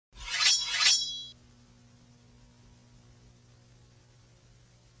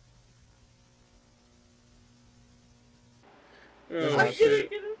Oh, I shit.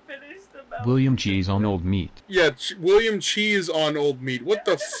 didn't finish the mouth. William cheese on old meat. Yeah, William cheese on old meat. What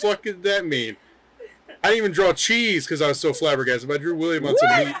the fuck did that mean? I didn't even draw cheese because I was so flabbergasted. But I drew William on some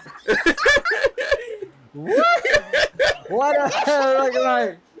meat. What? What the hell?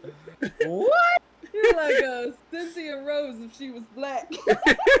 Like, what? You're like Cynthia Rose if she was black.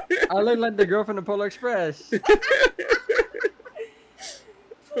 I look like the girl from the Polar Express.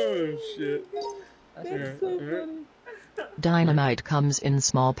 Oh shit. That's so funny. Dynamite comes in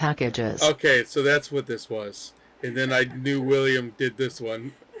small packages. Okay, so that's what this was. And then I knew William did this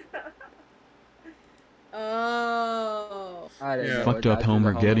one. Oh. I didn't Yeah. know Fucked what up I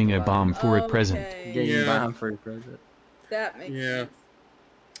Homer did the getting a homework bomb for a Okay. present. Getting Yeah. a bomb for a present. That makes Yeah. sense.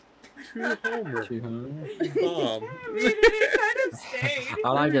 To Homer. Too hungry. Bomb. I mean, it kind of stayed. I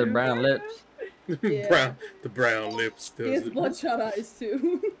like his brown lips. Yeah. The brown lips He does has it. bloodshot eyes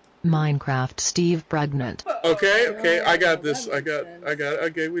too. Minecraft Steve pregnant. Okay, I got Oh, this. that I makes got sense. it.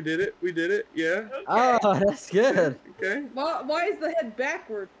 Okay, we did it. Yeah. Okay. Oh, that's good. Okay. Why is the head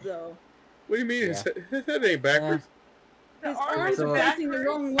backwards though? What do you mean? Yeah. That ain't backwards. The His arms arms So- are facing the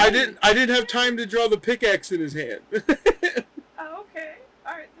wrong way. I didn't have time to draw the pickaxe in his hand. Oh, okay.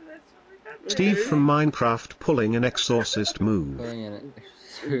 Alright, so that's what we got there. Steve from Minecraft pulling an exorcist move. Pulling in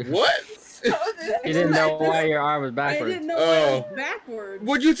it. What? So this You didn't know why your arm was I backwards. didn't know why it was backwards.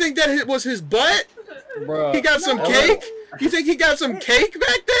 Would you think that was his butt? Bro. He got some No. cake? You think he got some cake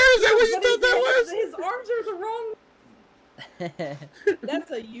back there? Is that what you But thought that was? His arms are the wrong.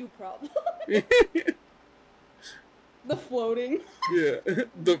 That's a you problem. The floating. Yeah,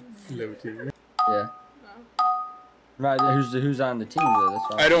 the floating. Yeah. Right, who's on the team though? That's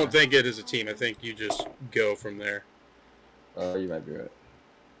what I don't think it is a team. I think you just go from there. Oh, you might be right.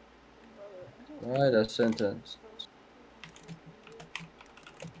 Write a sentence.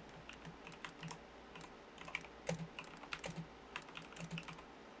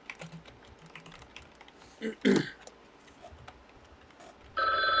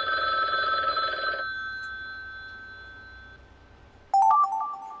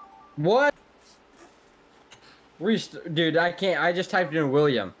 What? Dude, I can't. I just typed in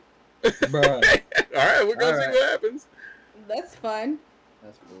William. Bruh. Alright, we're gonna see Alright. what happens. That's fine.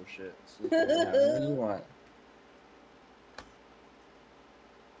 That's bullshit. What do you want?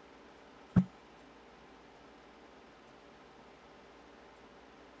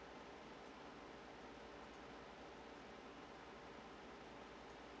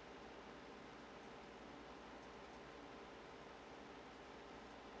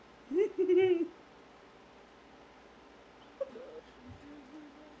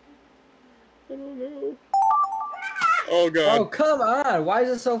 I don't know. Oh god. Oh, come on. Why is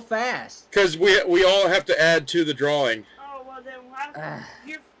it so fast? Because we all have to add to the drawing. Oh, well then why Ah.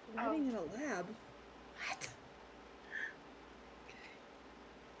 you're Writing in a lab.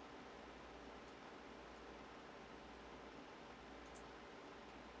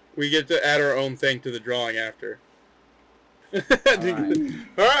 We get to add our own thing to the drawing after.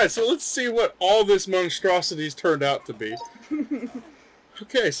 Alright, so let's see what all this monstrosities turned out to be.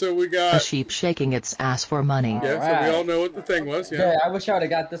 Okay, so we A got... sheep shaking its ass for money. Yeah, so we Alright. all know what the thing was, Yeah, yeah. I wish I would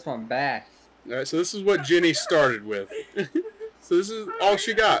have got this one back. Alright, so this is what Jenny started with. So this is all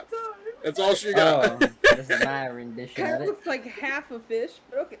she got. That's all she got. Oh, this is my rendition Kind of of it. looks like half a fish,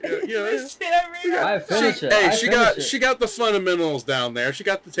 but okay. Yeah. Shit, I read I it. finished it. Hey, I she finished it. got the fundamentals down there. She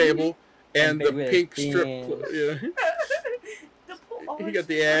got the table and And the big pink with strip. fins. Yeah. The pull- He got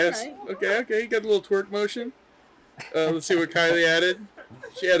the ass. Alright. Okay, he got a little twerk motion. Let's see what Kylie added.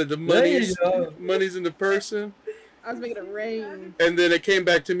 She added the There you monies, go. monies in the person, I was making it rain. and then it came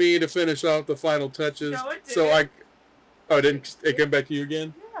back to me to finish off the final touches. No, it So didn't. oh, it didn't it came back to you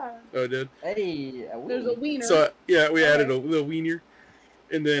again? Yeah. Oh, it did. Hey, There's a wiener. So yeah, we added a little wiener,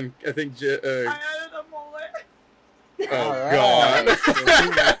 and then I think I added a mullet. oh Alright.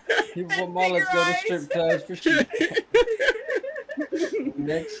 god. People And from Mullets go to figure strip clubs for sheep.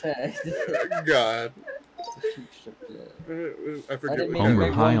 Next time. God. Sheep strip club. I I forget didn't what mean to Homer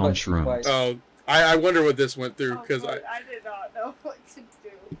make high one on butt shrooms. twice. Oh, I wonder what this went through because I did not know what to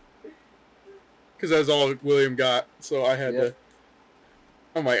do. that's all William got. So I had to.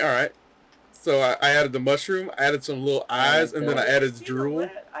 I'm like, all right. So I added the mushroom, I added some little eyes, and then I added See the drool.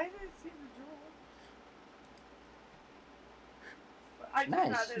 lid? I didn't see the drool. I Nice.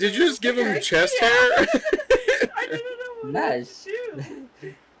 not know Did you just give him Okay. chest Yeah. hair? I didn't know what Nice. to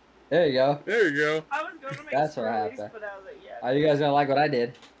do. There you go. There you go. I was going to make That's what stories, happened. but I was like, yeah. Are you guys gonna like what I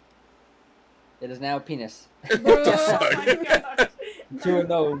did? It is now a penis. What the Oh fuck? my gosh. To a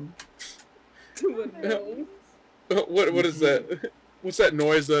gnome. To a nose. What is that? What's that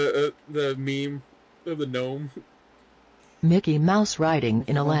noise? The meme of the gnome. Mickey Mouse riding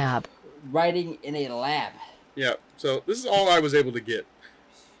in a lab. Riding in a lab. Yeah, so this is all I was able to get.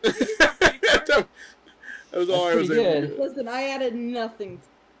 That was all I was able to get. Listen, I added nothing.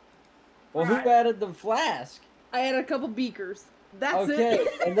 Well, who added the flask? I added a couple beakers. That's it. Okay,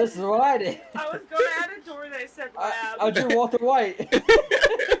 and this is what I did. I was going to add a door that said lab. I drew Walter White.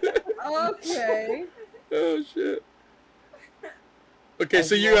 Okay. Oh shit. Okay,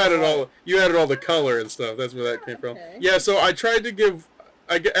 so you added all the color and stuff. That's where that came from. Okay. Yeah, so I tried to give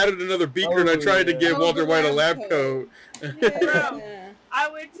added another beaker and I tried to give Walter White a lab coat. Yeah. I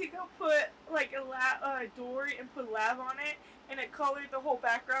went to go put like a door and put lab on it, and it colored the whole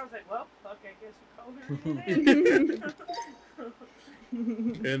background. I was like, well, fuck, I guess we colored it in.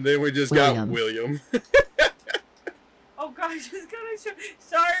 And then we just got William. Oh gosh, it's gonna show.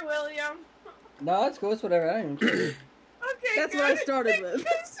 Sorry, William. No, it's cool. It's whatever. I don't care. Okay, That's what I started with.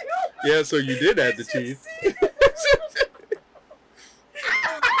 Yeah, so you did add the teeth.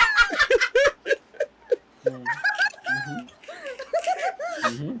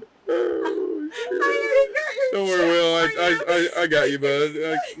 Don't worry, Will. I got you, bud.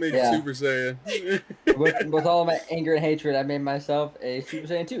 I made you Super Saiyan. with all my anger and hatred, I made myself a Super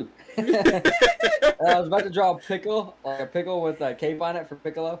Saiyan 2. I was about to draw a pickle, like a pickle with a cape on it for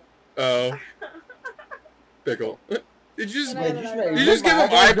Piccolo. Oh. Pickle. Did you just give him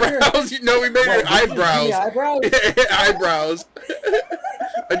eyebrows? No, we made it eyebrows. Eyebrows? Eyebrows.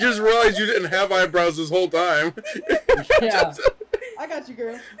 I just realized you didn't have eyebrows this whole time. Yeah. I got you,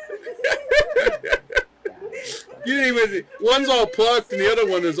 girl. You didn't even. One's all plucked and the other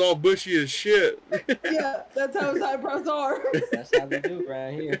one is all bushy as shit. Yeah, that's how his eyebrows are. That's how we do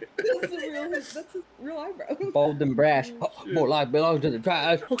right here. That's a real eyebrow. Bold and brash. More like belongs to the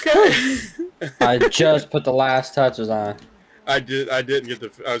tribe. Okay. I just put the last touches on. I didn't get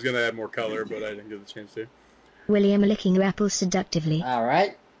the. I was gonna add more color, but I didn't get the chance to. William licking your apple seductively. All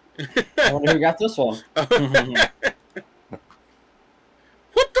right. I wonder who got this one.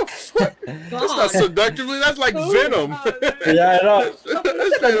 What the fuck? That's not seductively. That's like venom. Yeah, I know.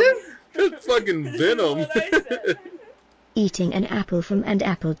 That's fucking venom. Eating an apple from an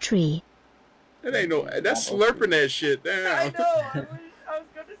apple tree. That ain't no. That's slurping that shit down. I know. I was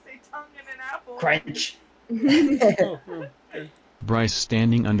gonna say tongue in an apple. Crunch. Bryce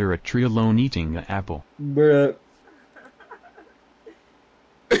standing under a tree alone eating an apple. Bruh.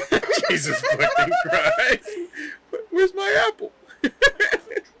 Jesus fucking Christ. Where's my apple?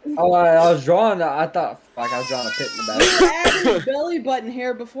 Oh, I was drawing. I thought like I was drawing a pit in the back. Add belly button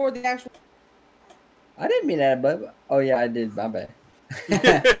hair before the actual. I didn't mean that, but oh yeah, I did. My bad.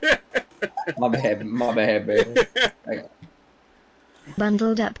 My bad, baby.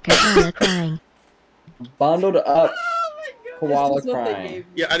 Bundled up koala crying. Bundled up koala This is what they crying. gave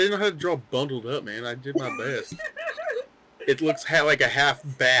me. Yeah, I didn't know how to draw bundled up, man. I did my best. It looks like a half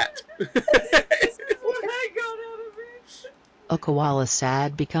bat. What I got out of it. A koala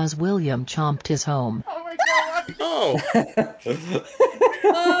sad because William chomped his home. Oh my god. Oh.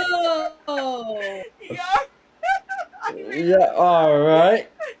 Oh. Yeah. Yeah,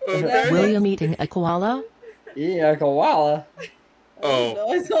 alright. Okay. William eating a koala? Yeah, koala. Oh. No,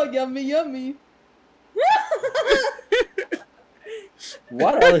 I saw yummy yummy.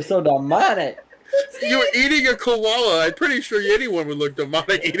 What are they so demonic? You were eating a koala. I'm pretty sure anyone would look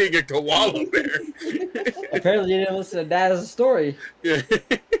demonic eating a koala bear. Apparently you didn't listen to Dad's story. Yeah.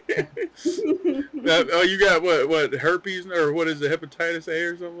 Oh, you got what herpes or what is it, hepatitis A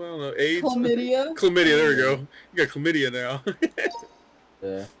or something? I don't know. AIDS? Chlamydia. Chlamydia, there we go. You got chlamydia now.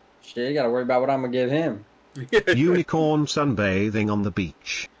 Yeah. Shit, you gotta worry about what I'm gonna give him. Unicorn sunbathing on the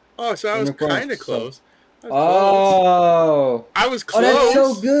beach. Oh, so I was kind of close. Oh. I was close. Oh, that's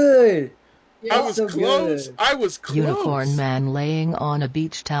so good. Yeah, I was so close. good. I was close. Unicorn man laying on a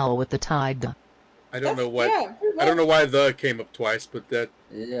beach towel with the tide. I don't know what. Yeah, I don't know why the came up twice, but that.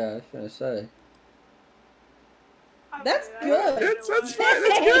 Yeah, I was gonna say. That's good. That's fine.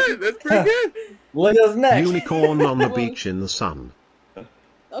 That's good. That's pretty good. What is next? Unicorn on the beach in the sun.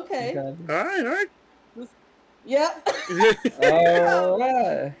 Okay. All right. Yeah. All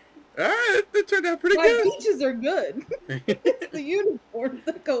right. All right. That turned out pretty My good. beaches are good. It's the unicorns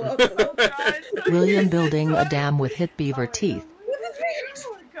that go up. William building a dam with hit beaver teeth.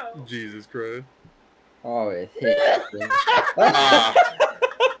 Jesus Christ. Oh, it hit. Ah.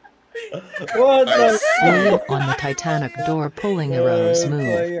 What the? William on the Titanic door pulling a rose move.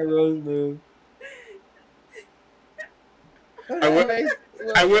 Pulling a rose move.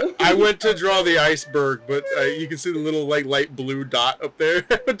 I went to draw the iceberg, but you can see the little like light blue dot up there.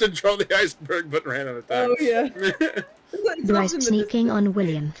 I went to draw the iceberg, but ran out of time. Oh yeah. Bryce sneaking on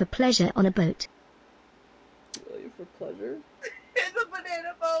William for pleasure on a boat. for pleasure. It's a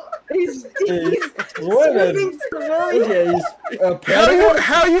banana boat. He's Women. civilian.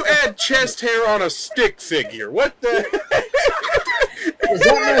 How you add chest hair on a stick figure? What the? Is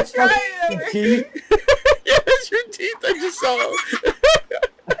that my fucking teeth? Yeah, that's your teeth. I just saw.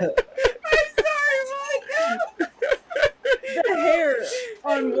 I'm sorry, Mike. The hair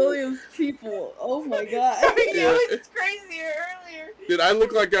on William's people. Oh my god. It was crazier earlier. Dude, I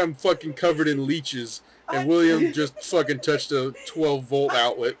look like I'm fucking covered in leeches, and William just fucking touched a 12-volt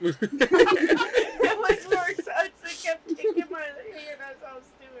outlet. It was worse. I kept taking my hand as I was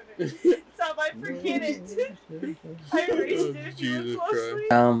doing it. So I might forget it. I erased it if you Jesus look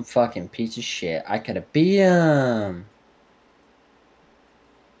closely. Fucking piece of shit. I could have beat him.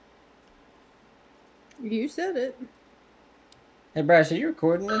 You said it. Hey, Bryce, are you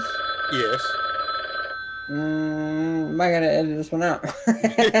recording this? Yes. Am I gonna edit this one out?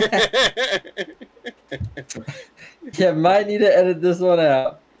 Yeah, might need to edit this one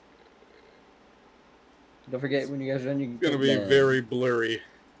out. Don't forget when you guys run, you can. It's gonna be very blurry.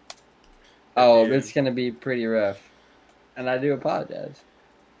 Oh, it's gonna be pretty rough, and I do apologize.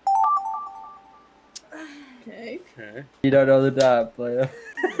 Okay. Okay. You don't know the dot, player.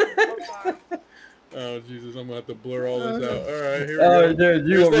 Oh Jesus, I'm gonna have to blur all this out. All right, here we Oh, go. dude,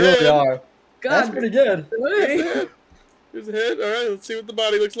 you Here's the really head. are. God. That's pretty good. Here's the head. Here's the head. All right, let's see what the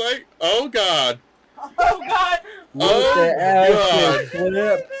body looks like. Oh God. Oh God. Oh, With the action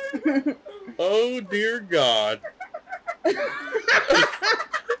flip. Oh dear God.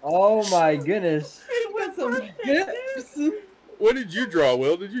 Oh my goodness. It Got was some perfect. hips. What did you draw,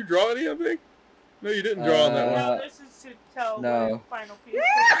 Will? Did you draw any? I think. No, you didn't draw on that one. No, this is to tell No. the final piece.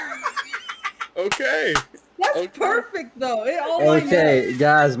 Okay. That's Okay. perfect though. It all lined Okay,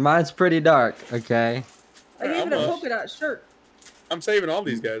 guys, mine's pretty dark. Okay. up. I gave it a I'm polka dot shirt. I'm saving all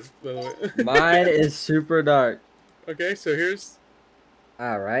these guys, by the way. Mine is super dark. Okay, so here's.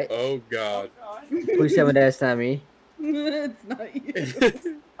 All right. Oh God. Oh God. Please tell me that's not me. It's not you.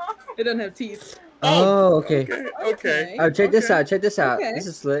 Oh, It doesn't have teeth. Oh, okay. Okay. Okay. Oh, check this Okay. out. Check this out. Okay. This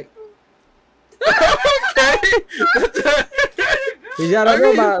is slick. Okay. He's got a I mean-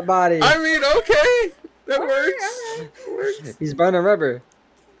 robot body. I mean, okay. That works. Okay. Works. He's burning rubber.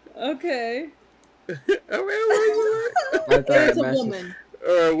 Okay. I mean, it works. I thought It's a Master- woman.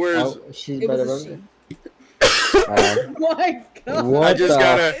 Where's? Oh, she's It burning was rubber. a Oh my god. What I just the-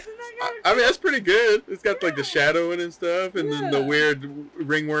 gotta. Isn't that I mean, that's pretty good. It's got like the shadowing and stuff, and then the Yeah. weird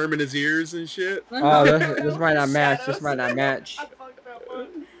ringworm in his ears and shit. Oh, this might not match. This might not match. I fucked that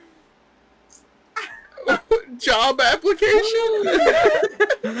one. Job application.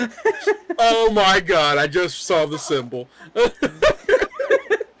 Oh my God! I just saw the symbol.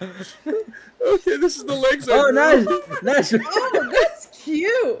 Okay, this is the legs. I Oh, drew. nice, nice. Oh, that's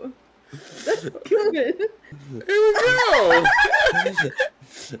cute. That's good. Here we go.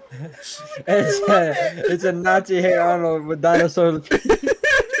 It's a Nazi hair Arnold with dinosaur. Did you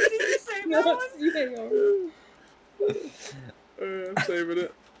say that one? I'm saving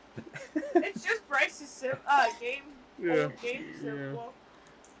it. It's just Bryce's game. Yeah. Game symbol.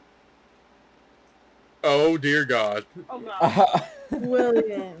 Oh dear God. Oh God.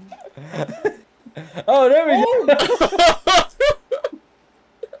 William. Oh, there we go.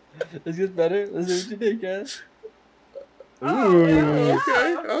 This gets better. Let's see what you think, guys. Oh, Ooh,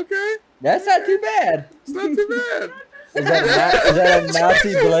 Okay. Okay. that's not too bad. It's not too bad. Is that a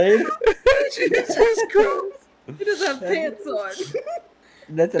Nazi blade? Jesus Christ. He doesn't have pants on.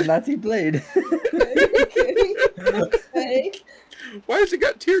 That's a Nazi blade. Okay. Why has it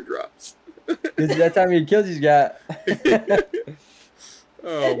got teardrops? Because that's how many kills he's got.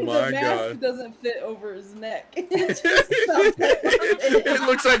 Oh And my the mask God. doesn't fit over his neck. It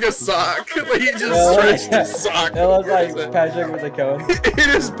looks like a sock. Like he just Yeah, stretched his sock. It looks like Patrick with a cone. It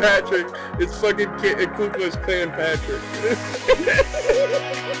is Patrick. It's fucking Ku Klux Klan Patrick.